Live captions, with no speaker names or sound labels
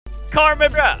Call me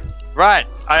bruh. Right.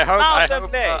 I hope.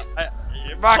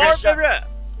 Marcus,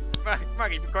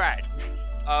 Marcus, be quiet.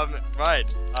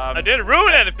 Right. I didn't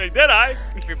ruin anything, did I?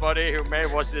 Everybody who may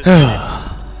watch this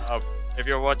video, if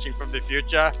you're watching from the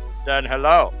future, then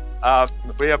hello.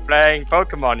 We are playing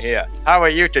Pokemon here. How are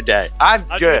you today? I'm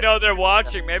I good. didn't know they're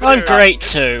watching. Maybe I'm they're great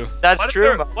too. That's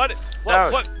true. What,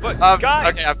 guys?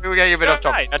 Okay, I think we're getting a bit off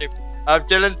topic.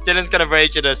 Dylan's gonna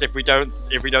rage at us if we don't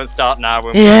start now.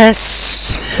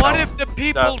 Yes. What if the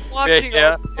people watching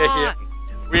are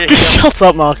We're here Shut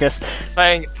up, Marcus.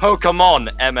 playing Pokemon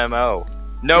MMO.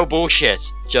 No bullshit,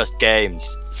 just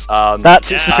games.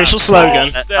 That's its official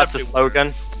slogan. That's the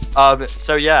slogan.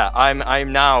 So yeah,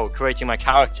 I'm now creating my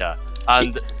character,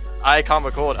 and I can't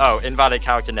record. Oh, invalid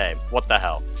character name. What the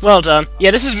hell? Well done.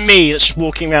 Yeah, this is me that's just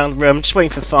walking around the room, just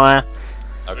waiting for fire.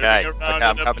 Okay,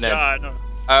 I'm coming in.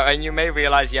 And you may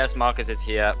realize, yes, Marcus is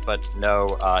here, but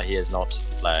no, he is not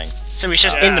playing. So he's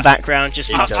just in the background,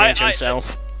 just muttering to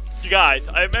himself. You guys,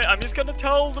 I'm just gonna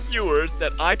tell the viewers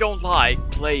that I don't like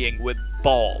playing with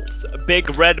balls.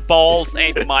 Big red balls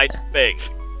ain't my thing.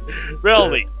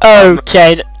 Really.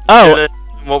 Okay. Oh.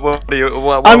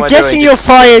 What I'm guessing you're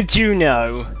fired, you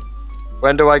know.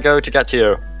 When do I go to get to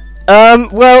you?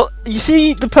 Well, you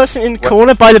see the person in the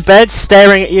corner by the bed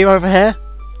staring at you over here?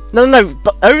 No,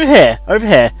 but over here.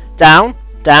 Down.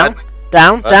 No,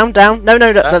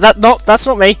 that's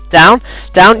not me. Down.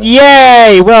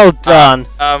 Yay! Well done.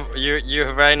 You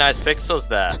have very nice pixels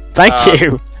there. Thank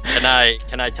you. Can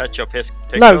I touch your pixels?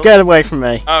 No, get away from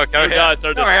me. Oh, go ahead. Guys are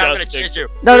I'm gonna chase you.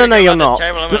 No, you're not.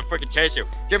 I'm gonna freaking chase you.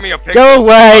 Give me your pixels. Go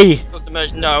away.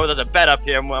 No, there's a bed up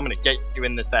here, and I'm gonna get you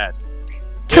in this bed.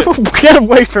 Get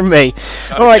away from me.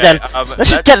 Okay, Alright then, let's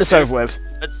just get this over with.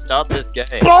 Let's start this game.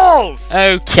 Balls!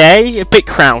 Okay, a bit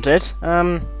crowded.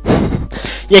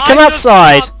 Yeah, come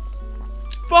outside.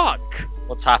 Fuck!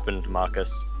 What's happened,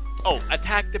 Marcus? Oh,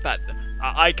 attack the button.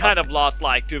 I kind of lost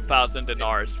like 2,000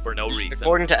 dinars for no reason.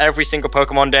 According to every single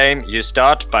Pokemon game, you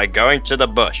start by going to the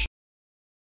bush.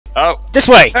 Oh. This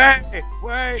way! Hey,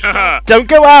 wait! Don't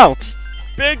go out!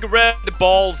 Big red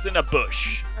balls in a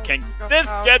bush. Can this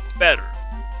get better?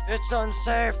 It's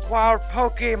unsafe wild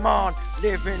Pokemon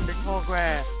live in the tall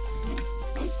grass.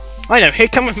 I know, here,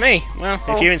 come with me. Well,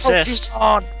 if you insist.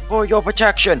 Pokemon, for your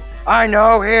protection. I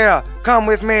know, here, come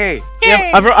with me.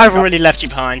 Yeah, I've already left you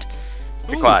behind.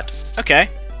 Be quiet. Okay,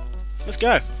 let's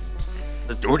go.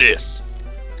 Let's do this.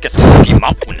 Let's get some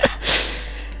Pokemon.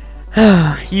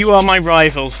 You are my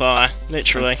rival, Fire.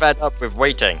 Literally. I'm fed up with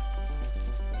waiting.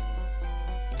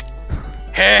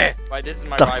 Hey! Right, this is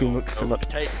my Ducky rival.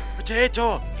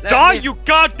 Potato! Die, you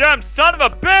goddamn son of a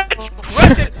bitch!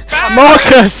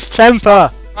 Marcus,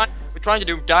 temper! We're trying to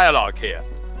do dialogue here.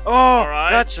 Oh,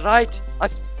 alright. That's right.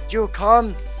 You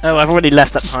come. Oh, I've already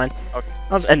left that behind. Okay.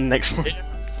 Let's end the next one.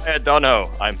 I don't know.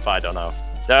 I'm fine, don't know.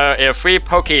 There are 3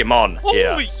 Pokemon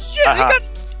here. Holy shit, they got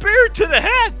speared to the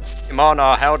head! Pokemon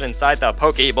are held inside the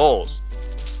Pokeballs.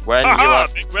 When you are...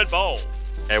 big red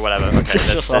balls. Okay, whatever. Okay,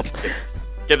 let's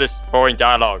give this boring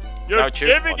dialogue. You're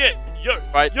giving it...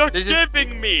 You're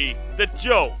giving me the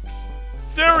jokes.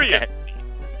 Seriously.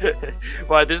 Okay.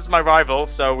 Well, this is my rival,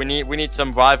 so we need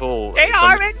some rival... They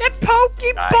are in the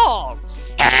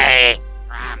Pokeballs! Hey!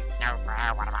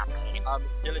 What about me?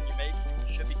 Dylan,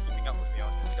 you should be keeping up with me, or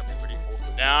this is gonna be pretty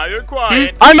awkward. Now you're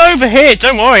quiet. I'm over here,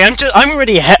 don't worry,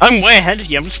 I'm way ahead of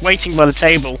you, I'm just waiting by the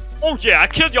table. Oh yeah, I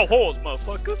killed your horse,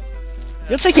 motherfucker.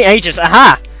 You're taking ages,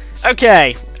 aha!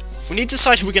 Okay, we need to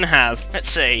decide who we're gonna have. Let's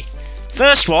see.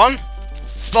 First one,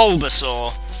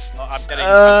 Bulbasaur.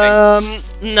 Oh,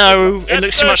 no, it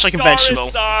looks too much like a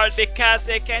vegetable. Because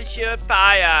they can shoot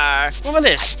fire. What about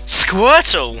this?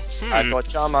 Squirtle! I've got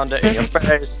Charmander in your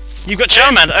face. You've got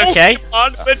Charmander, okay.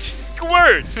 Pokemon with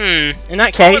squirt. In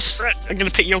that case, I'm gonna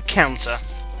pick your counter.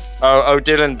 Oh,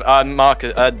 Dylan,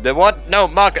 Marcus, the what? No,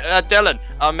 Dylan,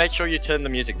 make sure you turn the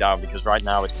music down, because right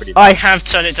now it's pretty bad. I have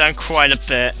turned it down quite a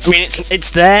bit. I mean,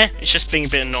 it's there, it's just being a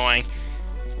bit annoying.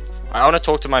 I want to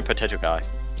talk to my potato guy.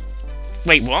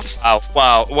 Wait, what? Oh,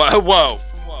 wow, whoa,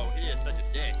 he is such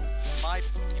a dick. My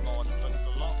Pokemon looks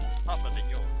a lot tougher than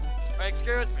yours.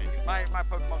 Excuse me, my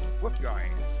Pokemon whoop your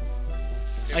ass.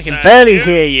 I can barely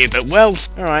hear you, but well...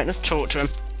 Alright, let's talk to him.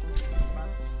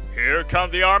 Here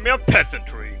comes the army of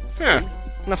peasantry. Huh,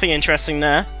 nothing interesting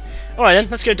there. Alright then,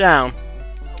 let's go down.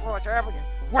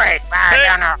 Wait,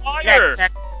 fire!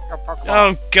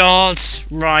 Oh god,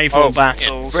 rival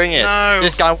battles. Bring it. No.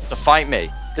 This guy wants to fight me.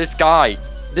 This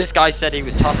guy said he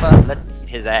was tougher. Let's beat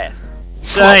his ass.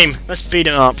 Same. Let's beat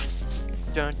him up.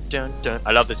 Dun dun dun.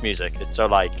 I love this music. It's so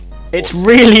like... It's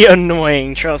really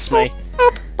annoying, trust me.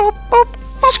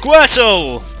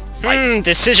 Squirtle!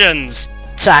 Decisions.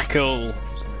 Tackle.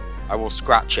 I will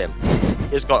scratch him.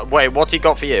 He's got. Wait, what's he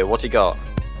got for you? What's he got?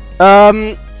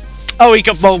 Oh, he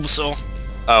got Bulbasaur.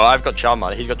 Oh, I've got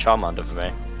Charmander. He's got Charmander for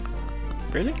me.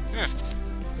 Really?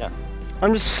 Yeah.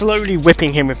 I'm just slowly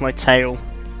whipping him with my tail.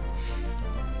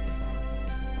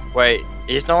 Wait,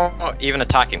 he's not even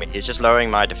attacking me. He's just lowering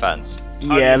my defense.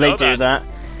 How Yeah, do they you know do that.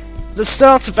 The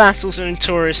starter battles are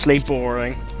notoriously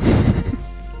boring.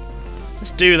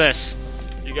 Let's do this.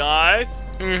 You guys,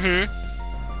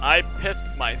 Mm-hmm. I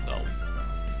pissed myself.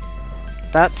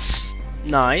 That's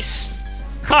nice.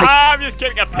 Haha, I'm just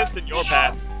kidding, I pissed in your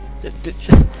pants.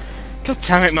 God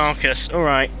damn it, Marcus.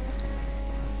 Alright.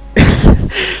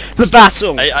 The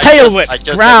battle! Tail whip! I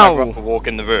just Growl! went for a walk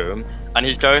in the room, and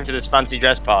he's going to this fancy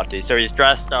dress party, so he's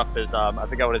dressed up as, I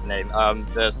forget what his name,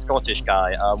 the Scottish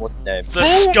guy, what's his name? The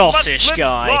Scottish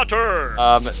guy.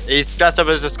 He's dressed up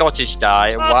as a Scottish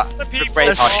guy,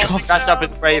 He's dressed up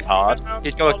as Braveheart,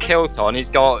 he's got a kilt on, he's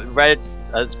got red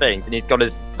things, and he's got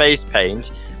his face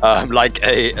paint, like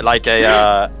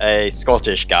a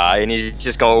Scottish guy, and he's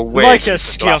just got a wig. Like a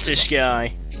Scottish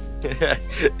guy.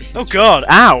 Oh god,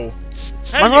 ow!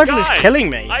 Hey, My you rifle is guys, killing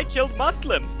me. I killed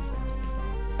Muslims.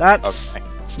 That's Okay.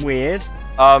 weird.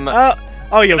 Um,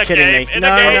 Oh, you're In a kidding game, me. in a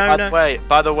No, game. no, by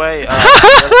no. the way,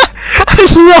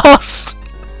 I lost!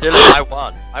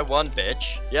 Dylan, I won,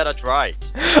 bitch. Yeah, that's right.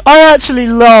 I actually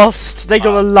lost! They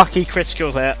got a lucky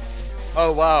critical hit.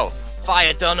 Oh wow,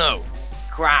 fire dunno.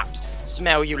 Craps,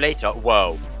 smell you later.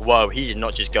 Whoa, whoa, he did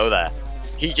not just go there.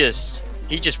 He just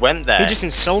went there. He just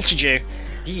insulted you.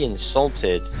 He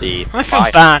insulted the I feel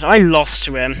fire. bad. I lost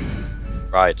to him.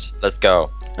 Right, let's go.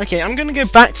 Okay, I'm gonna go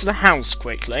back to the house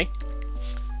quickly.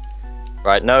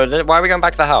 Right, no, why are we going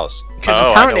back to the house? Because Oh,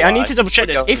 apparently, know I need why. to double check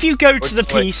We're this. going- If you go to the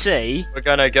wait. PC... We're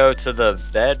gonna go to the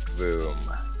bedroom.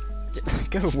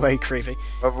 Go away, creepy.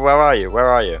 Where are you? Where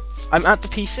are you? I'm at the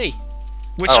PC.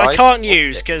 Which Oh, I I- can't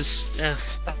use, because...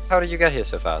 How did you get here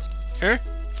so fast?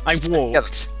 I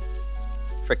walked.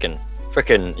 Frickin',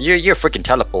 you're a frickin'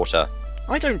 teleporter.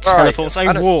 I don't Where are you? teleport, I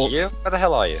don't see walk. you. Where the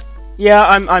hell are you? Yeah,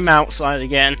 I'm outside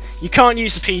again. You can't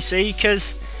use the PC,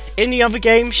 because in the other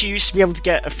games you used to be able to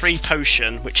get a free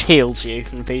potion, which heals you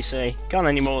from the PC. Can't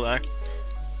anymore, though.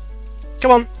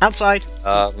 Come on, outside.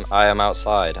 I am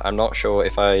outside. I'm not sure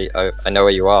if I know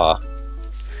where you are.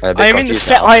 I am in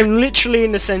the I am literally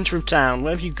in the centre of town.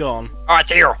 Where have you gone? Oh,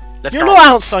 it's here. Let's You're go. not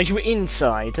outside, you were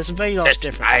inside. There's a very large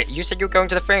difference. You said you were going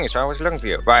to the thing, so I was looking for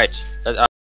you. Right.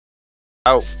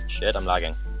 Oh, shit, I'm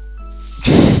lagging.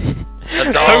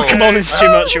 Let's go. Pokemon is too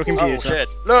much your Oh, computer. shit.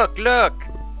 Look.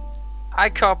 I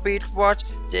copied what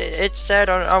it said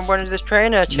on one of the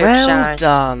trainer tips. Well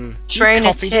done. You Trainer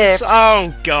copied tips. it.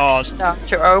 Oh god. Start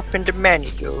to open the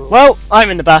menu. Well, I'm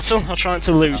in the battle. I'll try not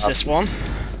to lose this one.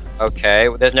 Okay,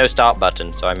 well, there's no start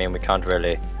button, so I mean we can't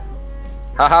really.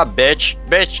 Haha, bitch!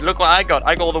 Bitch, look what I got!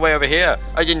 I got all the way over here!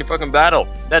 I didn't fucking battle!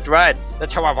 That's right!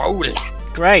 That's how I roll!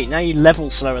 Great, now you level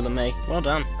slower than me. Well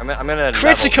done. I'm gonna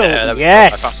Critical! level there.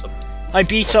 Yes! I I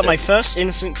beat up my first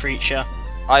innocent creature.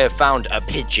 have found a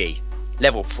Pidgey.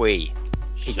 Level 3.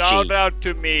 Shout Pidgey. out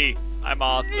to me. I'm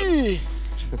awesome.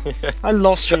 I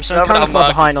lost him, so I'm kind of far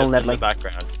behind on leveling.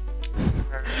 Background.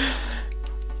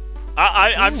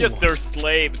 I'm just their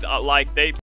slaves. Like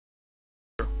they.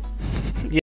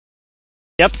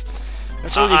 Yep.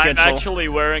 That's all you're I'm good for. actually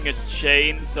wearing a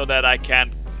chain so that I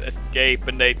can't escape,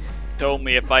 and they told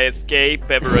me if I escape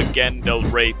ever again, they'll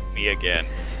rape me again.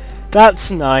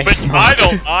 That's nice. But I don't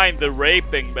Marcus. mind the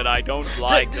raping, but I don't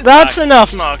like. the That's fact-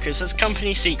 enough, Marcus. That's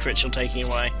company secrets you're taking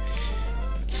away.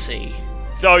 Let's see.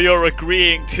 So you're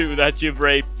agreeing to that you've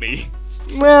raped me?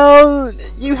 Well,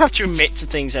 you have to admit to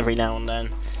things every now and then.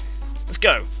 Let's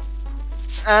go.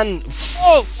 And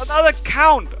Oh, another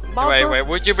count. Wait,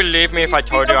 would you believe me if I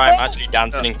told you I'm actually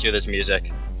dancing to this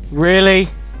music? really,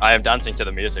 I am dancing to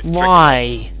the music.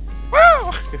 why?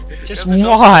 Woo! Just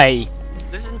why?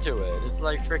 Listen to it. It's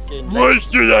like freaking. Why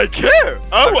should I care?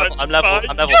 I'm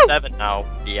level 7 now,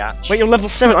 biatch. Wait, you're level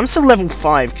 7. I'm still level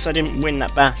 5 because I didn't win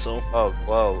that battle. Oh,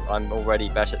 whoa, I'm already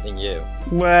better than you.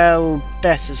 Well,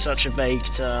 better's such a vague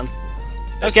term.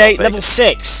 It's Okay, not vague. level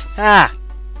 6. Ah,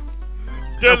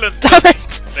 Dylan. damn it!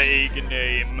 Vague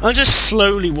name. I'm just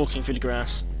slowly walking through the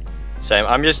grass. Same,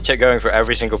 I'm just going for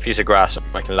every single piece of grass so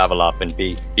I can level up and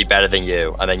be better than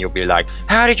you, and then you'll be like,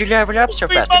 how did you level up so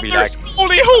fast? I'll be like,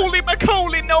 holy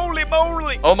macaulay, noly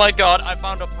moly. oh my god, I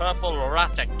found a purple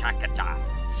raticata.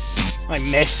 I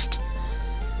missed.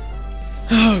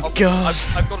 Oh god.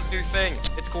 I've got a new thing.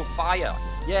 It's called fire.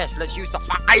 Yes, let's use the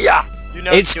fire. You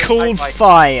know, It's you're called like,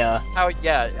 fire. how,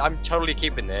 yeah, I'm totally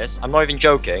keeping this. I'm not even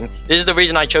joking. This is the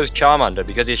reason I chose Charmander,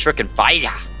 because he's freaking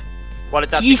fire. Well,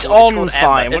 it's actually He's called, on it's called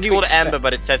fire. Ember. What do It's you called expect? Ember,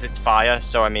 but it says it's fire,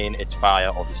 so I mean, it's fire,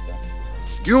 obviously.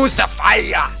 Use the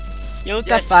fire! Use the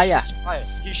Yes, fire.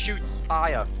 He shoots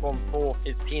fire for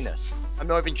his penis. I'm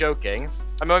not even joking.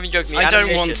 I'm not even joking. I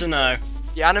don't want to know.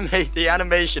 The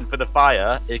animation for the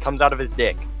fire, it comes out of his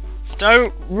dick.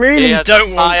 Don't want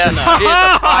to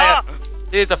know.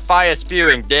 Here's a fire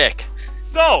spewing dick.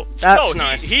 So That's so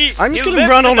nice. He I'm just he gonna lives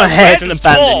run in on a ahead red and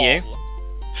abandon ball. you.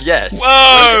 Yes.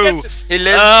 Whoa! He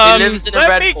lives in a Let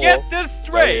red me ball. get this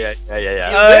straight. Yeah.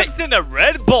 He lives in a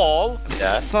red ball.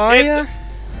 Yeah. Fire?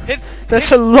 His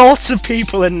There's a lot of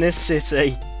people in this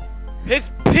city. his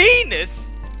penis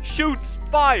shoots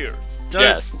fire. Don't,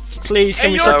 Yes. Please, can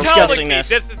And we you're stop discussing telling me this?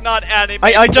 this is not anime.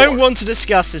 I don't porn. want to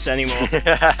discuss this anymore.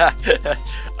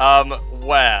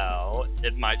 Well,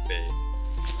 it might be.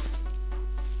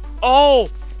 Oh,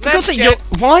 For God's sake,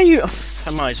 why are you... I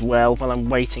might as well while I'm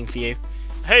waiting for you.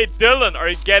 Hey Dylan, are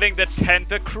you getting the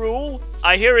tentacruel?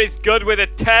 I hear he's good with the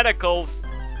tentacles.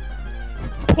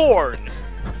 Porn.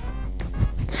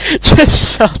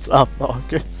 Just shut up,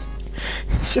 Marcus.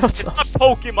 Shut up. Not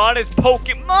Pokemon, it's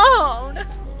Pokemon.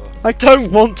 I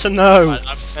don't want to know.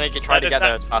 I'm gonna try to get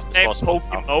there as fast as possible.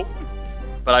 PokeMMO.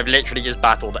 But I've literally just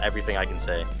battled everything I can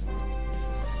say.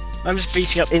 I'm just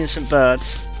beating up innocent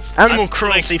birds. Animal I'm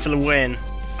cruelty for the win.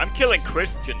 I'm killing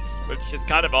Christians, which is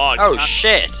kind of odd. Oh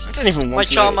shit! I don't even My want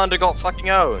to know. Charmander got fucking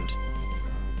owned.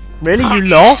 Really? You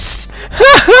lost?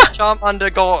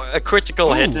 Charmander got a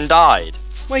critical hit and died.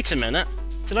 Wait a minute.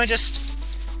 Did I just...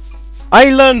 I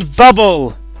learned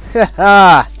Bubble!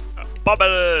 Haha!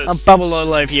 Bubbles. I'll bubble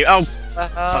all over you. Oh, Hell?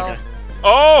 bugger.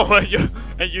 Oh,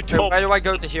 and you So told where me. do I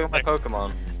go to heal my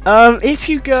Pokemon? If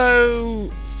you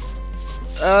go...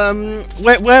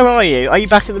 where are you? Are you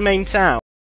back at the main town?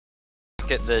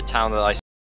 Look at the town that I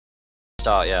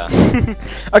start, yeah.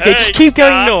 Okay, just keep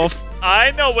going north.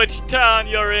 I know which town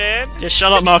you're in. Just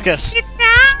shut up, Marcus.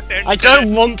 I I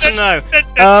don't want to know.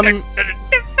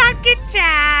 The fucking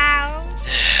town.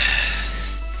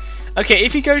 Okay,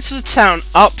 if you go to the town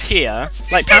up here,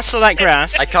 like past all that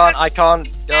grass... I can't,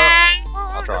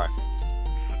 I'll try.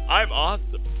 I'm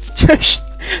awesome. Just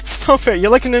stop it, you're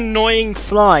like an annoying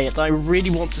fly that I really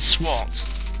want to swat.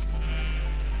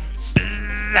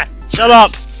 Shut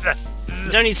up! You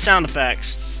don't need sound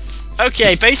effects.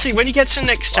 Okay, basically, when you get to the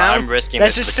next Well, town, I'm risking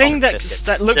there's this this for the thing chocolate biscuit.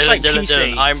 that looks like Dylan,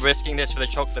 PC. Dylan, I'm risking this for the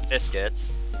chocolate biscuit,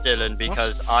 Dylan,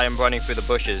 because I am running through the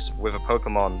bushes with a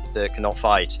Pokemon that cannot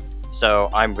fight. So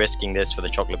I'm risking this for the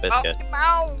chocolate biscuit.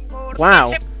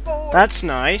 Wow, that's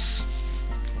nice.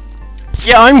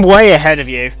 Yeah, I'm way ahead of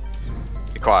you.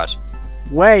 Be quiet.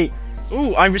 Way.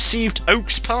 Ooh, I received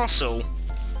Oak's parcel.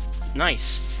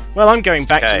 Nice. Well, I'm going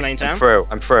back to the main town. I'm through.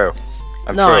 I'm through.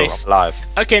 I'm Nice. through. I'm alive.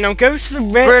 Okay, now go to the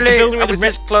red. Really? The building I with was the red.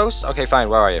 this close? Okay, fine.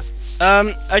 Where are you?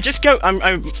 I just go.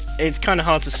 It's kind of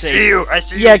hard to see. I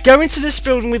see you. Yeah, go into this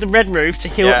building with the red roof to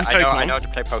heal up the Pokemon. I know how to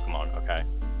play Pokemon. Okay.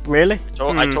 Really?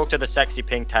 I talked to the sexy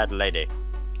pink-haired lady.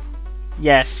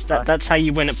 Yes, that's how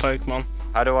you win at Pokemon.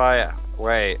 How do I...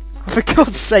 Wait. For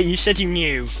God's sake, you said you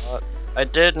knew. I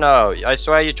did know. I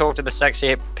swear you talked to the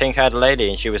sexy pink-haired lady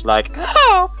and she was like,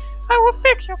 "Oh, I will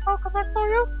fix your Pokemon for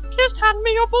you. Just hand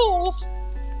me your balls."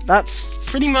 That's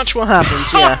pretty much what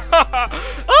happens, yeah.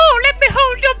 Oh, let me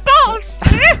hold your balls.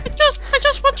 I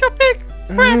just want your big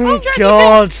Oh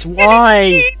God,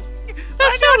 why?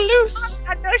 They're so loose.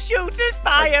 And the shooter's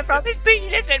fire from his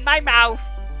penis in my mouth.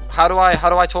 How do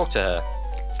I talk to her?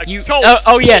 You?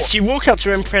 Oh yes, you walk up to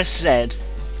her and press Z.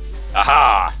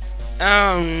 Aha!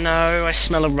 Oh no, I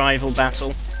smell a rival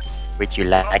battle. Would you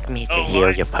like me to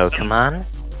heal your Pokemon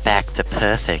back to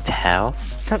perfect health?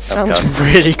 That sounds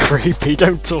really creepy.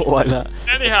 Don't talk like that.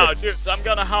 Anyhow, dudes, I'm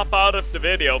gonna hop out of the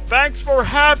video. Thanks for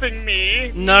having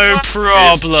me. No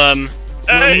problem.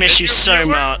 Hey, I miss you so viewers,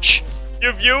 much.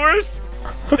 You viewers,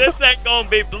 this ain't gonna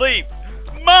be bleep.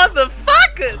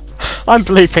 Motherfuckers! I'm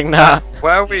bleeping that.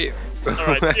 Where are we?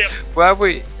 Alright, yeah. Where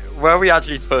are we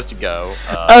actually supposed to go?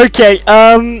 Okay,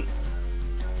 I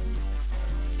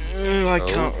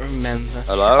can't remember.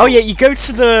 Hello? Oh yeah, you go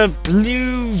to the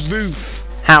blue roof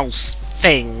house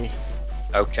thing.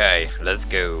 Okay, let's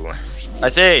go. I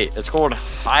see. It's called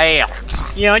Hi.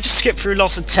 Yeah, I just skipped through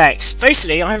lots of text.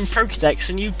 Basically, I have a Pokedex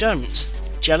and you don't.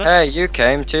 Jealous? Hey, you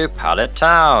came to Pallet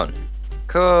Town.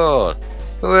 Cool.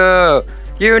 Whoa.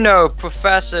 You know,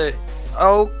 Professor.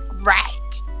 Oh, right.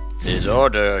 His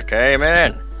order came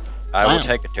in. I will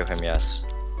take it to him. Yes.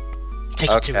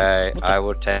 Take it to him. Okay, What the- I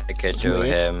will take it to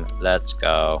weird. him. Let's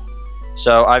go.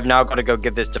 So I've now got to go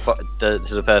give this to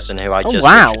the person who I Oh, just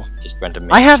wow. just granted me.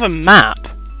 I have a map.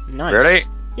 Nice. Really?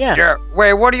 Yeah. Yeah.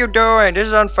 Wait, what are you doing? This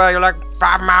is unfair. You're like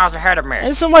 5 miles ahead of me. And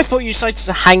it's not my fault you decided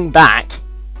to hang back.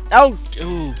 Oh,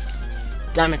 ooh.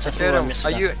 Damn it, I thought I missed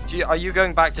it. Are you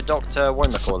going back to Dr.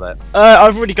 Whatchamacallit?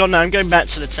 I've already gone now. I'm going back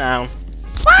to the town.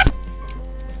 What?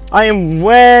 I am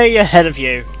way ahead of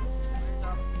you.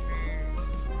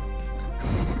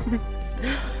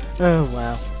 Oh,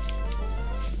 wow.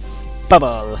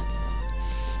 Bubble.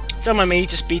 Don't mind me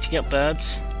just beating up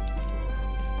birds.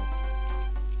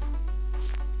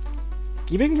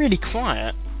 You're being really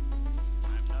quiet.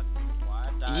 I'm not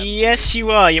being quiet. Yes,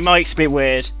 you are. Your mic's a bit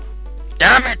weird.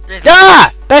 Damn it!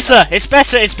 Ah! Better! It's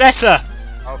better! It's better!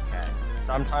 Okay.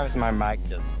 Sometimes my mic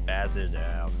just spazzes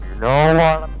out. You know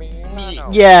what I mean?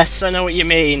 Yes, I know what you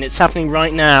mean. It's happening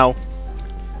right now.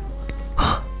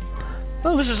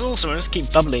 Well, this is awesome. I just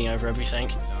keep bubbling over everything.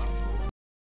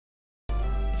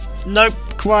 Nope.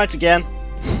 Quiet again.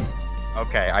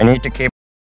 Okay, I need to keep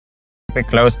it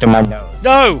close to my nose.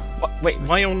 No! Wait,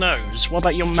 why your nose? What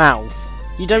about your mouth?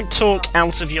 You don't talk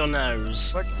out of your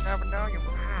nose. But you never know your mind.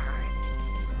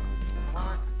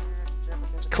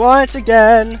 Quiet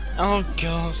again! Oh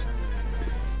god.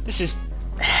 This is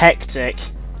hectic.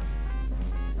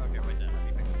 Okay, wait there.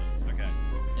 Let me fix it. Okay.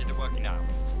 Is it working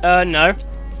now? No.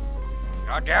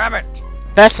 God damn it!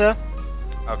 Better.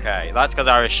 Okay, that's because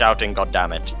I was shouting God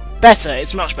damn it. Better.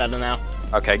 It's much better now.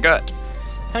 Okay, good.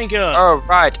 Thank God. Oh,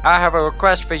 right. I have a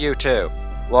request for you two.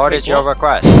 What Wait, is your what?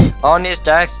 request? On this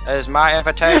desk is my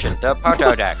invitation, the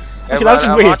Poto deck. It Okay, that's a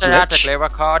will weird automatically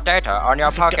record data on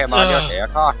your Pokemon you see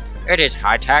across. It is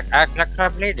high-tech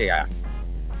encyclopedia.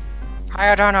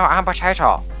 I don't know, I'm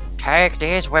potato. Take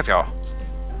these with you.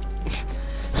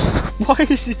 Why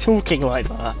is he talking like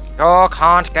that? You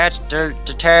can't get the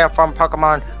detail from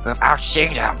Pokemon without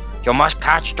seeing them. You must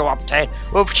catch to obtain.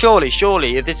 Well,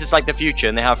 surely, if this is like the future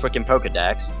and they have freaking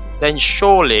Pokedex, then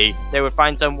surely they would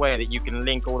find some way that you can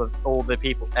link all the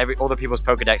people's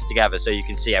Pokedex together, so you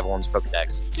can see everyone's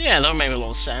Pokedex. Yeah, that would make a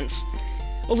lot of sense.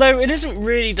 Although it isn't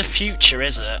really the future,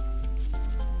 is it?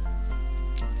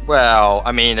 Well,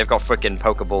 I mean, they've got freaking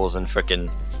Pokeballs and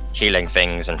freaking healing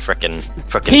things and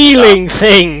freaking Healing stuff.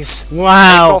 things. They've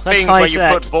Wow, got that's things high where you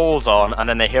tech. put balls on and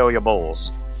then they heal your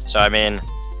balls. So I mean,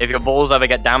 if your balls ever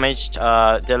get damaged,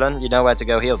 Dylan, you know where to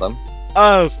go heal them.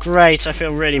 Oh, great! I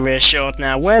feel really reassured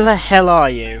now. Where the hell are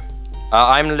you?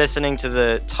 I'm listening to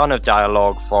the ton of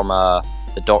dialogue from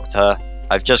the Doctor.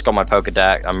 I've just got my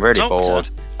Pokedex. I'm really Doctor? bored.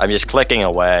 I'm just clicking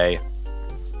away.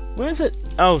 Where's it?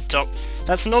 Oh,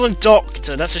 That's not a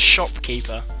doctor. That's a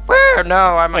shopkeeper. Where?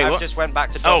 No, Wait, I what? just went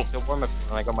back to Oh. Doctor Woman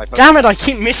and I got my Pokedex. Damn it! I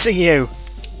keep missing you.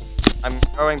 I'm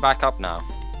going back up now.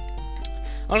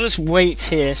 I'll just wait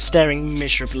here, staring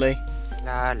miserably.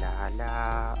 La la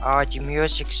la. Oh, the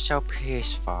music's so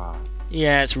peaceful.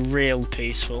 Yeah, it's real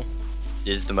peaceful.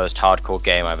 This is the most hardcore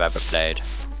game I've ever played.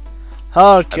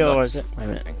 Hardcore, is it? Wait a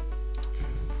minute.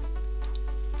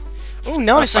 Oh,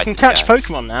 nice! I fight can this catch guy.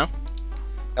 Pokemon now.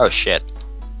 Oh shit.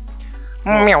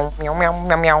 Meow, meow, meow,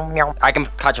 meow, meow, meow. I can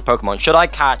catch a Pokemon. Should I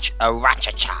catch a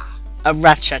Rachacha? A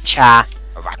Rachacha.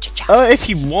 A Rachacha. Oh, if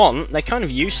you want. They're kind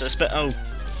of useless, but oh.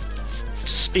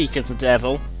 Speak of the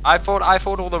devil. I thought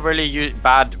all the really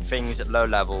bad things at low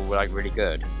level were like really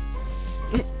good.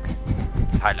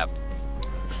 High level.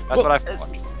 That's Well, what I thought.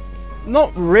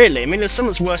 Not really. I mean, there's some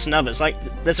that's worse than others. Like,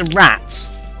 there's a rat.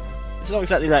 It's not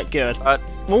exactly that good. But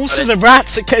Also, but the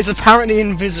rat is apparently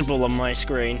invisible on my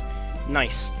screen.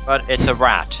 Nice. it's a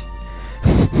rat.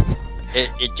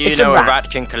 Do you It's a know rat. a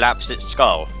rat can collapse its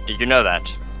skull? Did you know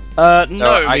that?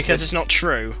 No, I because could- it's not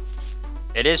true.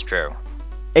 It is true.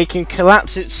 It can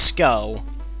collapse its skull.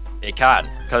 It can,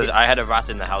 because I had a rat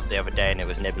in the house the other day and it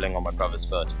was nibbling on my brother's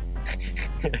foot.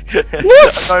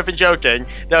 What? I've been joking.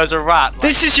 There was a rat. Like,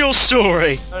 This is your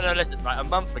story. no, listen. Right, a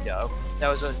month ago,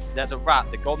 there's a rat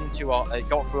that got through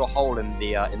a hole in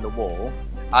the wall,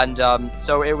 and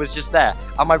so it was just there.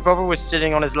 And my brother was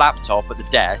sitting on his laptop at the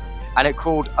desk, and it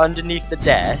crawled underneath the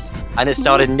desk, and it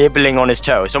started nibbling on his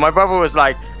toe. So my brother was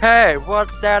like, "Hey,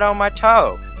 what's that on my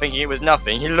toe?" Thinking it was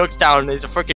nothing. He looks down, and there's a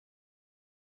freaking.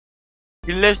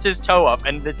 He lifts his toe up,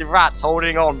 and the rat's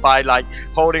holding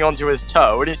onto his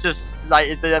toe, and it's just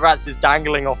like the rat's just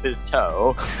dangling off his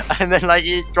toe, and then like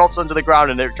it drops onto the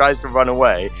ground and it tries to run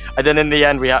away, and then in the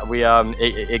end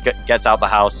it gets out the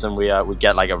house and we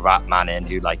get like a rat man in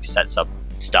who like sets up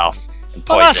stuff. And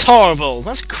Oh, that's poison. horrible.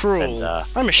 That's cruel. And,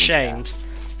 I'm ashamed.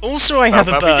 Also, I have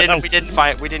a But bird.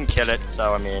 we didn't kill it,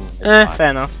 so I mean. it's fine. Fair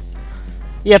enough.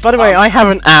 Yeah, by the way, I have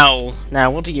an owl.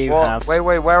 Now, what do you Well, have? wait,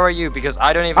 where are you? Because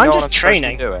I don't even I'm know just what I'm supposed to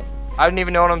training. be doing. I don't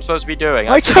even know what I'm supposed to be doing.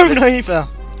 I don't either.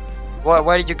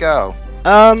 Where did you go?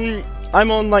 I'm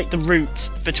on like the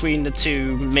route between the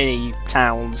two mini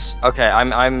towns. Okay,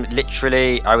 I'm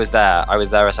literally I was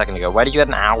there a second ago. Where did you get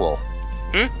an owl?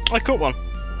 I caught one.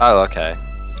 Oh, okay.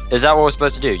 Is that what we're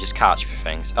supposed to do? Just catch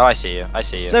things? Oh, I see you. I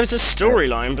see you. There's a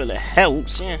storyline, but it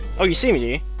helps, yeah. Oh, you see me, do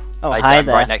you? Oh, I'm hi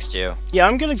there. right next to you. Yeah,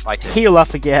 I'm gonna Fighting. heal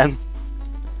up again.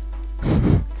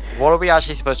 What are we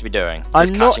actually supposed to be doing?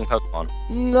 Just catching Pokemon?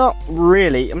 Not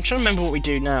really. I'm trying to remember what we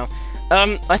do now.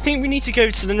 I think we need to go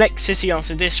to the next city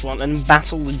after this one and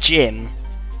battle the gym.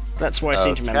 That's what I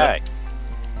seem to remember.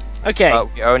 Okay.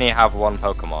 But we only have one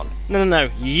Pokemon. No.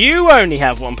 You only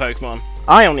have one Pokemon.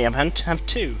 I only have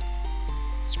two.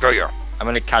 Screw you. I'm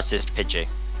gonna catch this Pidgey.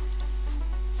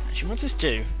 Actually, what's this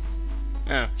do?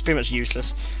 Oh, it's pretty much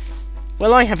useless.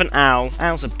 Well, I have an owl.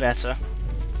 Owls are better.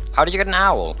 How did you get an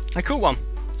owl? I caught one.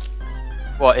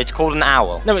 What, it's called an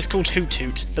owl? No, it's called Hoot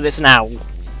Hoot, but it's an owl.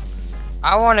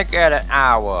 I wanna get an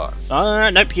owl.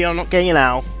 Nope, you're not getting an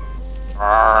owl.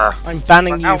 Arrgh. I'm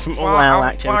banning you from all owl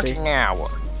activity. An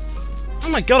owl. Oh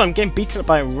my god, I'm getting beaten up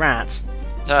by a rat.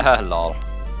 Lol.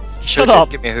 Shut Hoot-toot, up.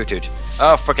 Give me a Hoot-toot.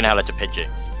 Oh, freaking hell, it's a Pidgey.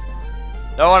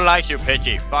 No one likes you,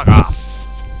 Pidgey. Fuck off.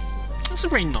 That's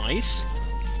very nice.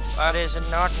 That is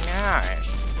not nice.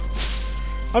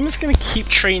 I'm just gonna keep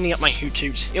training up my Hoot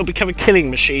Hoot. It'll become a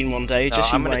killing machine one day, No,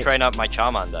 just I'm you gonna wait. train up my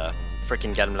Charmander.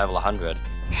 Freaking get him level 100.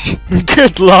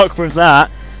 Good luck with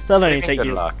that. That'll only take Good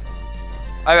you... luck.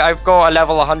 I've got a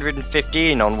level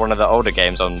 115 on one of the older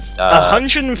games on...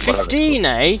 115,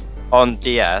 eh? On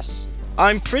DS.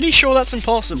 I'm pretty sure that's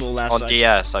impossible, last On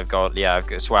DS, I've got... Yeah,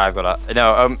 I swear I've got a...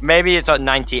 No, maybe it's at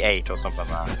 98 or something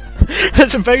like that.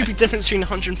 There's a very big difference between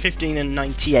 115 and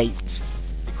 98.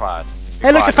 Be quiet.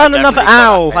 Hey look, I found another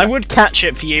owl! I would catch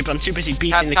it for you, but I'm too busy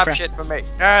beating the crap. Shit for me.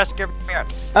 Yes, give me it.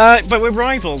 But we're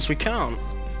rivals, we can't.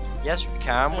 Yes, we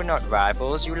can. We're not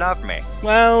rivals. You love me.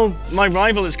 Well, my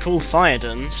rival is called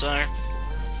Firedun, so...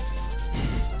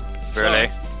 Really?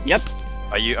 So, yep.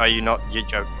 Are you not? You're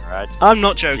joking, right? I'm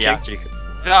not joking. Actually...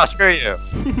 No, screw you.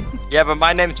 Yeah, but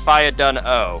my name's Firedun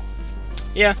O.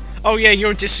 Yeah. Oh yeah,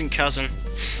 you're a distant cousin.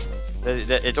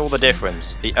 It's all the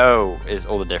difference. The O is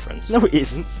all the difference. No, it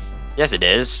isn't. Yes, it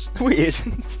is. No, it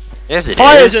isn't. Yes, it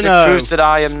Firedun is. It O. proves that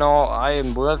I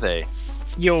am worthy.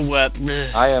 You're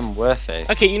I am worthy.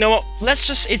 Okay, you know what? Let's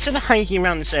just, instead of hanging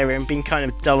around this area and being kind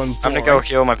of dull and boring... I'm gonna go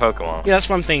heal my Pokemon. Yeah, that's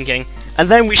what I'm thinking. And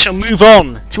then we shall move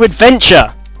on to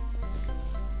adventure!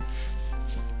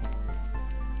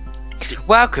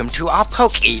 Welcome to our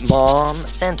Pokemon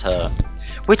Center.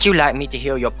 Would you like me to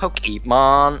heal your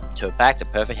Pokemon to back to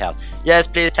perfect health? Yes,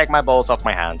 please take my balls off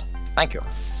my hand. Thank you.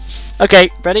 Okay,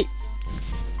 ready?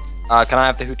 Can I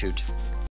have the Hoot Hoot?